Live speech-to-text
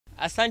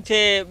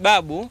Asante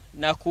babu,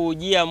 na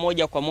kujia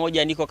moja kwa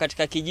moja niko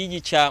katika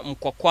kijiji cha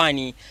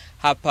Mkwakwani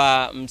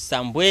hapa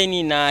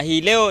Msambweni, na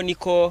hii leo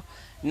niko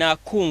na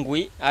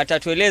Kungwi.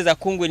 Atatueleza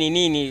Kungwi ni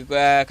nini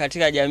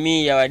katika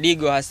jamii ya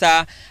Wadigo,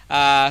 hasa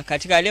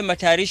katika yale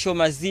matayarisho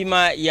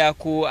mazima ya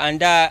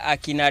kuandaa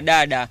akina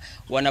dada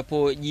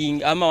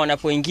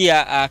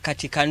wanapoingia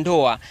katika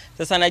ndoa.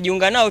 Sasa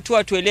najiunga nao tu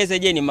atueleze,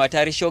 je, ni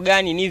matayarisho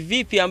gani, ni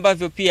vipi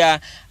ambavyo pia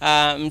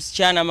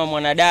msichana ama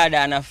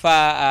mwanadada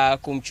anafaa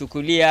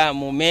kumchukulia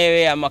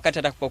mumewe ama wakati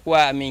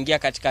atakapokuwa ameingia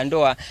katika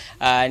ndoa,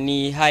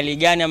 ni hali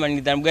gani ama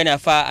nidhamu gani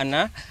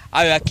afaa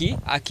awe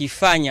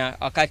akifanya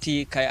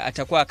wakati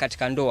atakuwa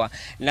katika ndoa.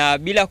 Na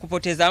bila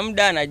kupoteza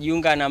muda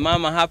najiunga na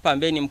mama hapa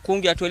ambaye ni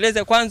mkungi.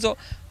 Atueleze kwanza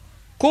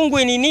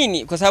Kungwi ni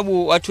nini, kwa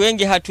sababu watu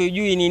wengi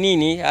hatujui ni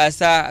nini.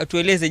 Sasa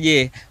atueleze,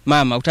 je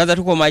mama, utaanza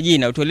tu kwa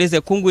majina,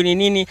 utueleze Kungwi ni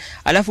nini,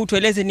 alafu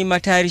utueleze ni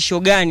matayarisho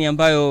gani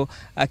ambayo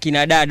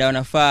akina dada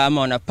wanafaa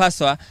ama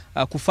wanapaswa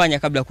kufanya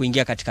kabla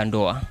kuingia katika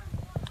ndoa.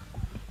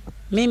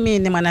 Mimi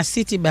ni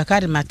Mwanasiti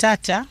Bakari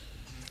Matata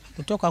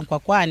kutoka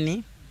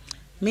Mkwakwani.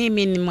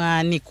 Mimi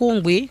ni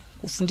Kungwi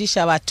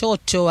kufundisha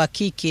watoto wa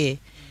kike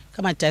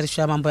kama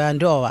tayarisho ya mambo ya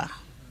ndoa,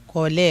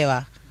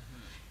 kuolewa.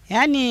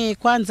 Yaani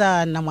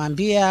kwanza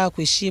namwambia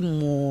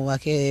kuheshimu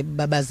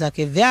baba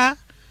zake vya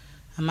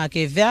ama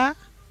kevya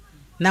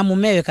na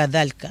mumewe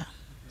kadhalika.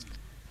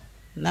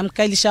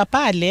 Namkailisha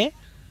pale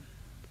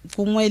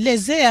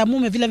kumwelezea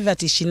mume vile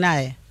vivatishi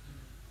naye.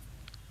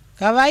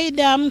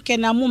 Kawaida mke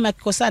na mume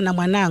akikosana,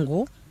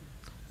 mwanangu,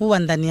 huwa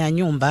ndani ya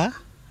nyumba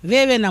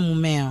wewe na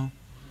mumeo.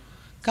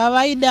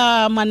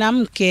 Kawaida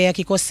mwanamke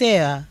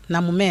akikosea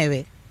na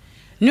mumewe,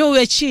 ni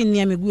uwe chini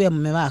ya miguu ya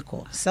mume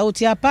wako,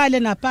 sauti ya pale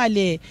na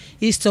pale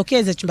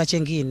isitokeze chumba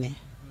chengine.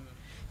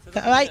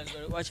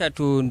 Wacha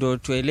tu ndo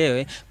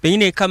tuelewe,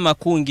 pengine kama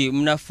Kungi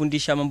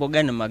mnafundisha mambo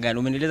gani na magani?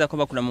 Umenieleza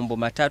kwamba kuna mambo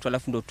matatu,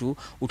 alafu ndo tu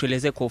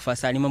utueleze kwa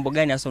ufasaha ni mambo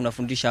gani hasa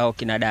unafundisha hao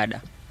kina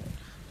dada.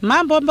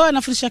 Mambo ambayo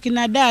anafundisha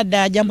kina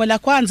dada, jambo la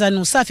kwanza ni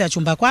usafi wa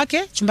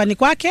chumbani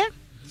kwake.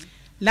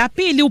 La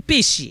pili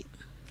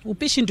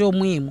upishi ndio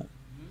muhimu.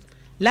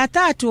 La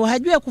tatu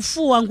hajue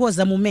kufua nguo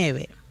za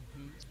mumewe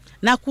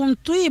na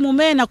kumtii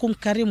mumewe na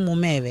kumkarimu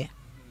mumewe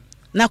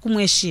na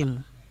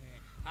kumheshimu.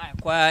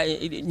 Kwa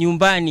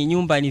nyumba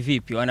ni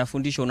vipi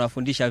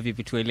unafundisha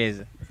vipi,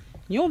 tueleze.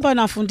 Nyumba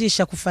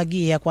nafundisha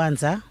kufagia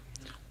kwanza.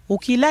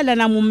 Ukilala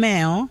na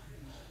mumeo,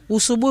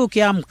 usubuhi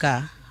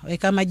ukiamka,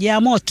 weka maji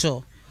ya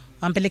moto,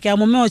 wampelekea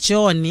mumeo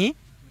chooni.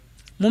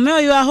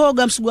 Mumeo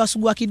yuahoga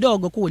msugua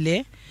kidogo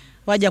kule,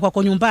 waja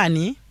kwako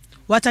nyumbani,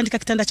 watandika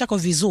kitanda chako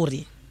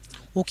vizuri.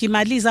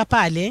 Ukimaliza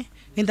pale,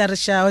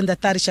 wenda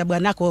tarisha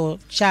bwanako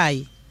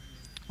chai.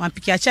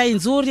 Wampikia chai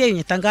nzuri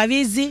yenye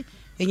tangawizi,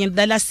 yenye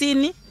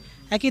mdalasini.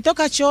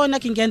 Akitoka chooni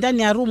akiingia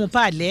ndani ya rumu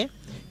pale,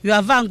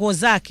 yuavaa nguo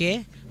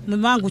zake,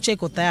 mume wangu chai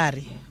iko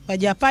tayari.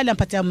 Waja pale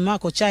ampatia mume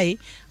wako chai,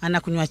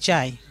 anakunywa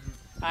chai.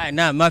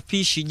 Na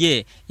mapishi,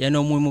 je, yana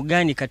umuhimu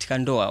gani katika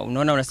ndoa?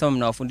 Unaona unasema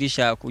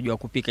mnawafundisha kujua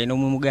kupika, ina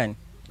umuhimu gani?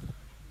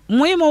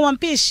 Muhimu wa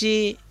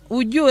mpishi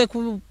ujue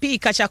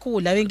kupika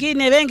chakula.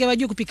 Wengi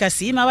wajue kupika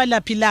sima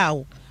wala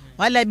pilau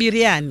wala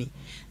biriani.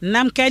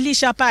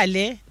 Namkalisha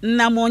pale,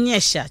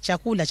 namuonyesha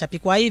chakula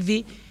chapikwa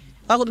hivi.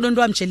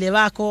 Wakudondoa mchele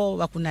wako,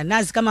 wakuna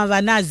nazi kama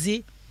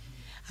vanazi.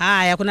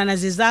 Haya, kuna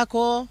nazi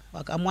zako,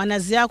 wakamua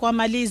nazi yako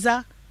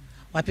amaliza.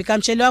 Wapika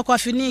mchele wako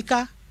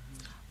afinika.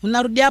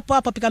 Unarudi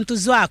hapo pika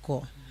mtuzi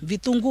wako.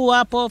 Vitunguu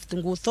hapo,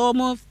 vitunguu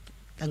thomo,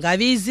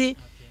 tangawizi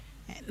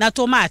na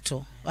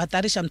tomato.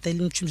 Watarisha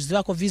mchuzi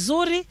wako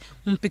vizuri,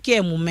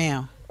 mpikie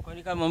mumeo.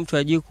 Kwani kama mtu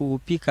hajui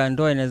kupika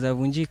ndoa inaweza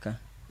vunjika?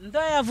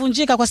 Ndoa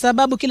yavunjika kwa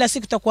sababu kila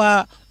siku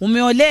utakuwa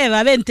umeolewa,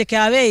 wewe niteke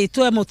away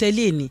toe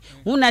hotelini,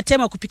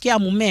 unatema kupikia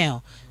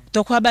mumeo.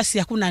 Utakuwa basi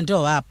hakuna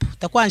ndoa hapo.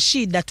 Utakuwa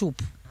shida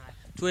tupu.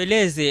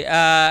 Tueleze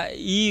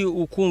hii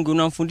Ukungi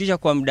unamfundisha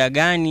kwa muda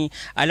gani?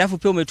 Alafu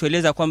pia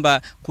umetueleza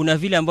kwamba kuna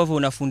vile ambavyo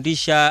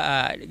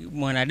unafundisha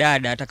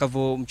mwanadada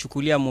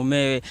atakavyomchukulia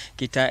mumewe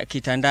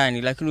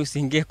kitandani, lakini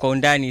usiingie kwa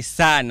undani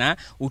sana.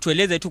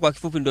 Utueleze tu kwa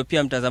kifupi ndio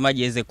pia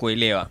mtazamaji aweze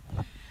kuelewa.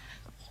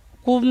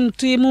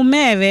 Kumtii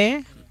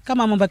mumewe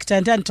kama mambo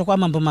kitandani itakuwa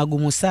mambo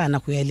magumu sana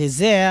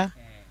kuelezea.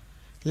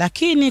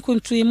 Lakini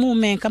kumtii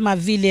mume kama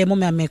vile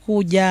mume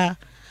amekuja,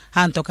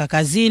 anatoka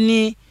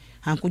kazini,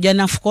 anakuja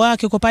na mfuko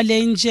wake uko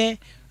pale nje,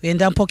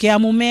 uenda mpokea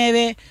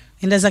mumewe,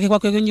 enda zake kwa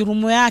kwenye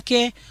rumu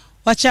yake,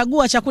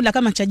 wachagua chakula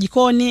kama cha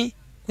jikoni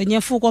kwenye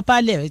mfuko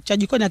pale, cha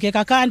jikoni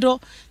akiweka kando,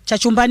 cha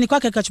chumbani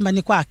kwake kwa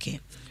chumbani kwake.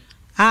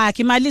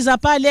 Akimaliza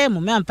pale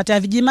mumewe ampatia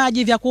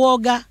vijimaji vya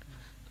kuoga.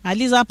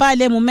 Maliza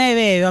pale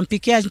mumewe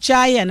ampikia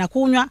chai,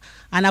 anakunywa,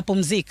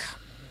 anapumzika.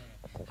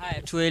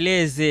 Haya,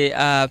 tueleze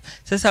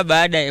sasa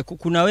baada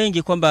kuna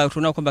wengi kwamba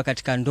tunaona kwamba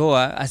katika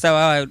ndoa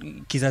hasa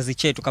kizazi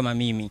chetu kama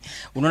mimi,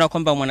 unaona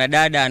kwamba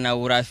mwanadada ana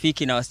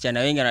urafiki na wasichana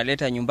wengi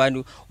analeta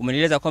nyumbani.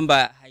 Umenieleza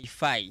kwamba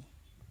haifai.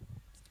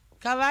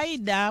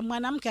 Kawaida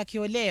mwanamke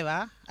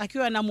akiolewa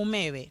akiwa na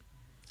mumewe,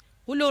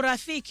 ule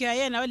urafiki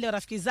yeye na wale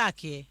rafiki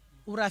zake,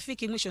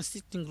 urafiki mwisho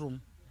sitting room.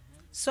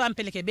 So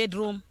ampeleke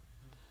bedroom,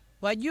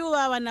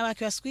 Wajua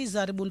wanawake wa siku hizi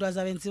haribu ndoa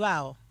za wenzi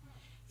wao.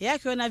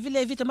 Yake na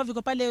vile vitu ambavyo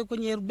viko pale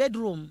kwenye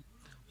bedroom,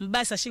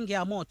 mbasa shinge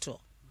ya moto.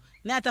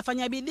 Na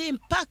atafanya bidii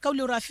mpaka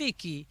ule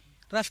rafiki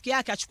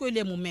yake achukue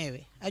ile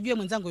mumewe, ajue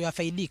mwenzangu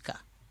yafaidika.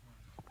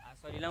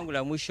 Swali langu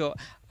la mwisho,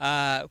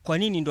 kwa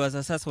nini ndoa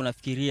za sasa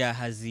unafikiria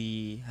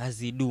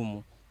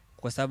hazidumu?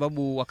 Kwa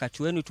sababu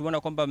wakati wenu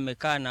tumeona kwamba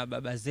mmekaa na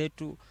baba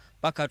zetu,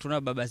 mpaka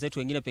tuna baba zetu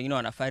wengine pengine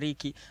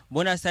wanafariki.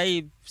 Mbona sasa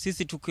hivi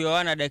sisi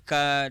tukioana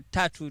dakika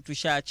 3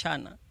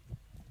 tushaachana?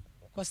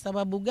 Kwa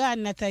sababu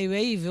gani hata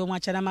iwe hivyo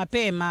mwachana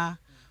mapema?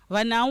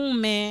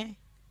 Wanaume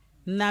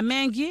na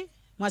mengi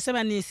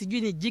mwasema ni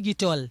sijui ni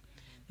digital.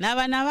 Na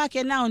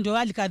wanawake nao ndio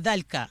hali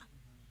kadhalika.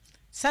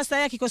 Sasa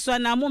yake kikosoa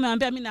na mume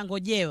anambia mimi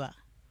nangojewa.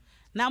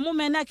 Na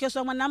mume naye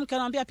kikosoa mwanamke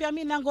anambia pia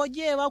mimi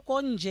nangojewa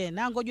huko nje,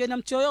 nangojewa na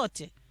mtu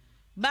yoyote.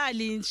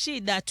 Bali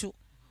shida tu.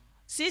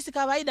 Sisi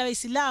kawaida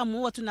Waislamu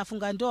huwa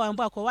tunafunga ndoa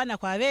ambao kwa wana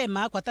kwa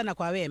wema, kwa tana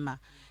kwa wema.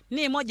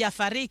 Ni moja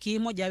afariki,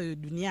 moja awe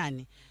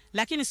duniani.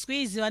 Lakini siku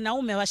hizi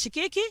wanaume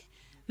washikiki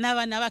na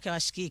wanawake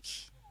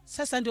washikiki.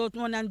 Sasa ndio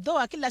tunaona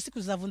ndoa kila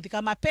siku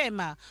zavundika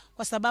mapema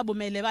kwa sababu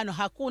maelewano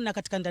hakuna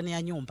katika ndani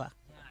ya nyumba.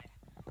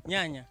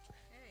 Nyanya,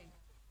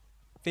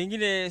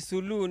 pengine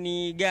suluhu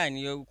ni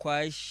gani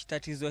kwa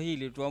tatizo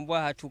hili?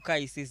 Tuambua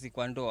hatukai sisi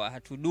kwa ndoa,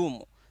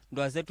 hatudumu,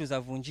 ndoa zetu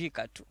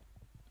zavunjika tu.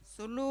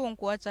 Suluhu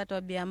kuacha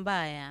tabia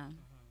mbaya.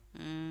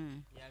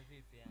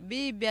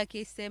 Bibi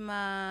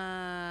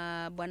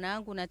akisema bwana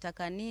wangu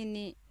nataka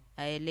nini,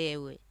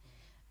 aelewe.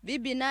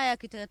 Bibi naye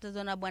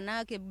akitatazwa na bwana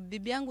wake,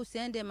 bibi yangu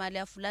siende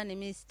mahali fulani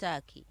mimi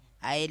sitaki,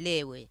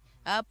 aelewe.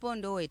 Hapo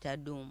ndoa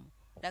itadumu.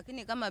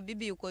 Lakini kama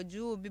bibi yuko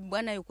juu, bibi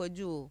bwana yuko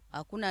juu,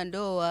 hakuna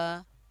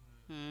ndoa.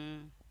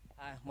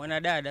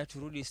 Mwanadada,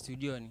 turudi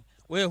studioni.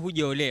 Wewe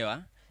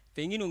hujaolewa,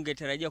 pengine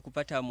ungetarajia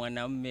kupata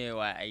mwanamume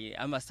wa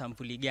ama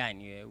sampuli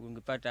gani? Wewe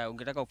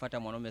ungetaka kupata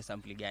mwanamume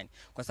sampuli gani?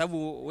 Kwa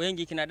sababu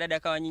wengi kina dada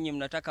kama nyinyi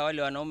mnataka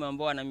wale wanaume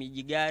ambao wana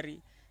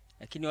mijigari,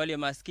 lakini wale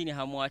maskini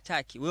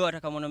hamuwataki. Wewe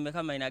unataka mwanamume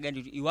kama ina gani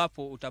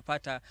iwapo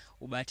utapata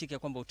ubahatike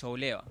kwamba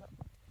utaolewa?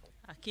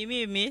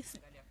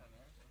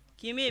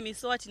 Kimimi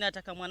sio ati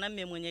nataka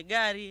mwanamume mwenye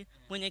gari,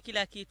 mwenye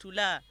kila kitu,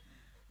 la.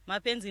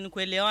 Mapenzi ni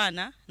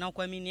kuelewana na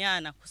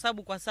kuaminiana, kwa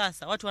sababu kwa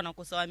sasa watu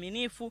wanakosa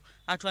uaminifu,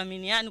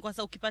 hatuaminiani. Kwa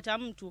sababu ukipata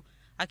mtu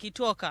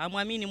akitoka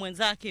amwamini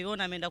mwenzake,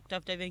 yona ameenda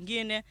kutafuta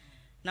vingine,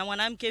 na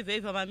mwanamke hivyo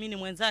hivyo amwamini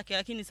mwenzake.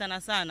 Lakini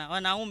sana sana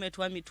wanaume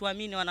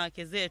tuamini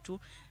wanawake zetu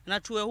na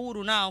tuwe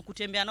huru nao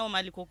kutembea nao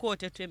mahali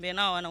kokote, tutembee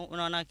nao na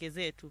wanawake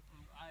zetu.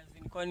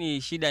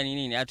 Kwani shida ni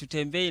nini?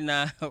 Hatutembei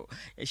na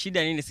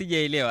shida nini?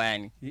 Sijaelewa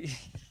yani.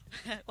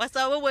 Kwa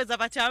sababu waweza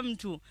pata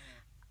mtu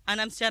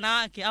ana msichana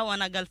wake au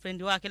ana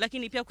girlfriend wake,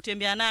 lakini pia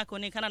kutembea naye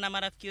kuonekana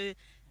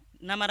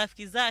na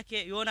marafiki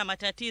zake, yuona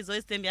matatizo,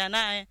 isitembea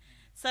naye.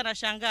 Sana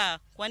shangaa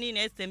kwa nini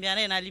isitembea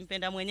naye na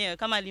alimpenda mwenyewe?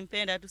 Kama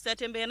alimpenda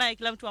tusitembee naye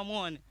kila mtu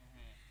amuone.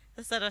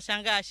 Sasa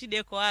tunashangaa shida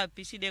iko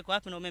wapi? Shida iko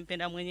wapi na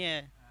umempenda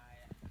mwenyewe?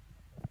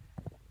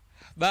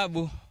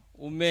 Babu,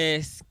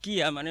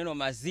 umesikia maneno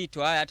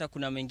mazito haya. Hata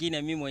kuna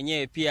mengine mimi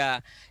mwenyewe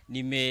pia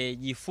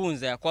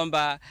nimejifunza ya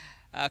kwamba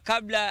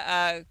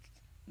kabla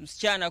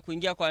msichana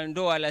kuingia kwa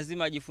ndoa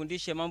lazima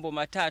ajifundishe mambo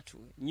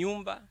matatu: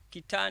 nyumba,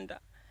 kitanda,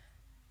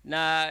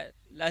 na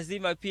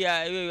lazima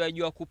pia iwe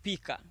yajua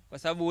kupika. Kwa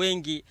sababu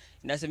wengi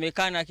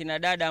inasemekana kina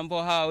dada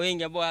ambao hawa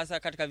wengi ambao hasa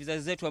katika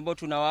vizazi zetu ambao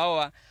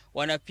tunawaoa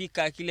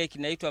wanapika kile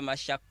kinaitwa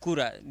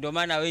mashakura, ndio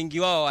maana wengi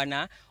wao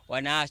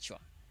wanaachwa.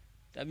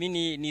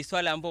 Mimi ni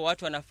swala ambao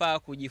watu wanafaa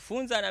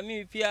kujifunza, na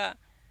mimi pia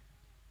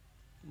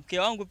mke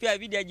wangu pia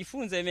bidii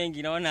ajifunze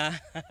mengi, naona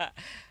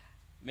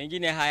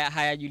mengine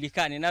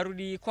hayajulikani.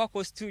 Narudi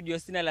kwako studio,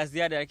 sina la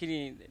ziada,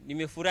 lakini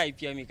nimefurahi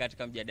pia mimi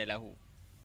katika mjadala huu.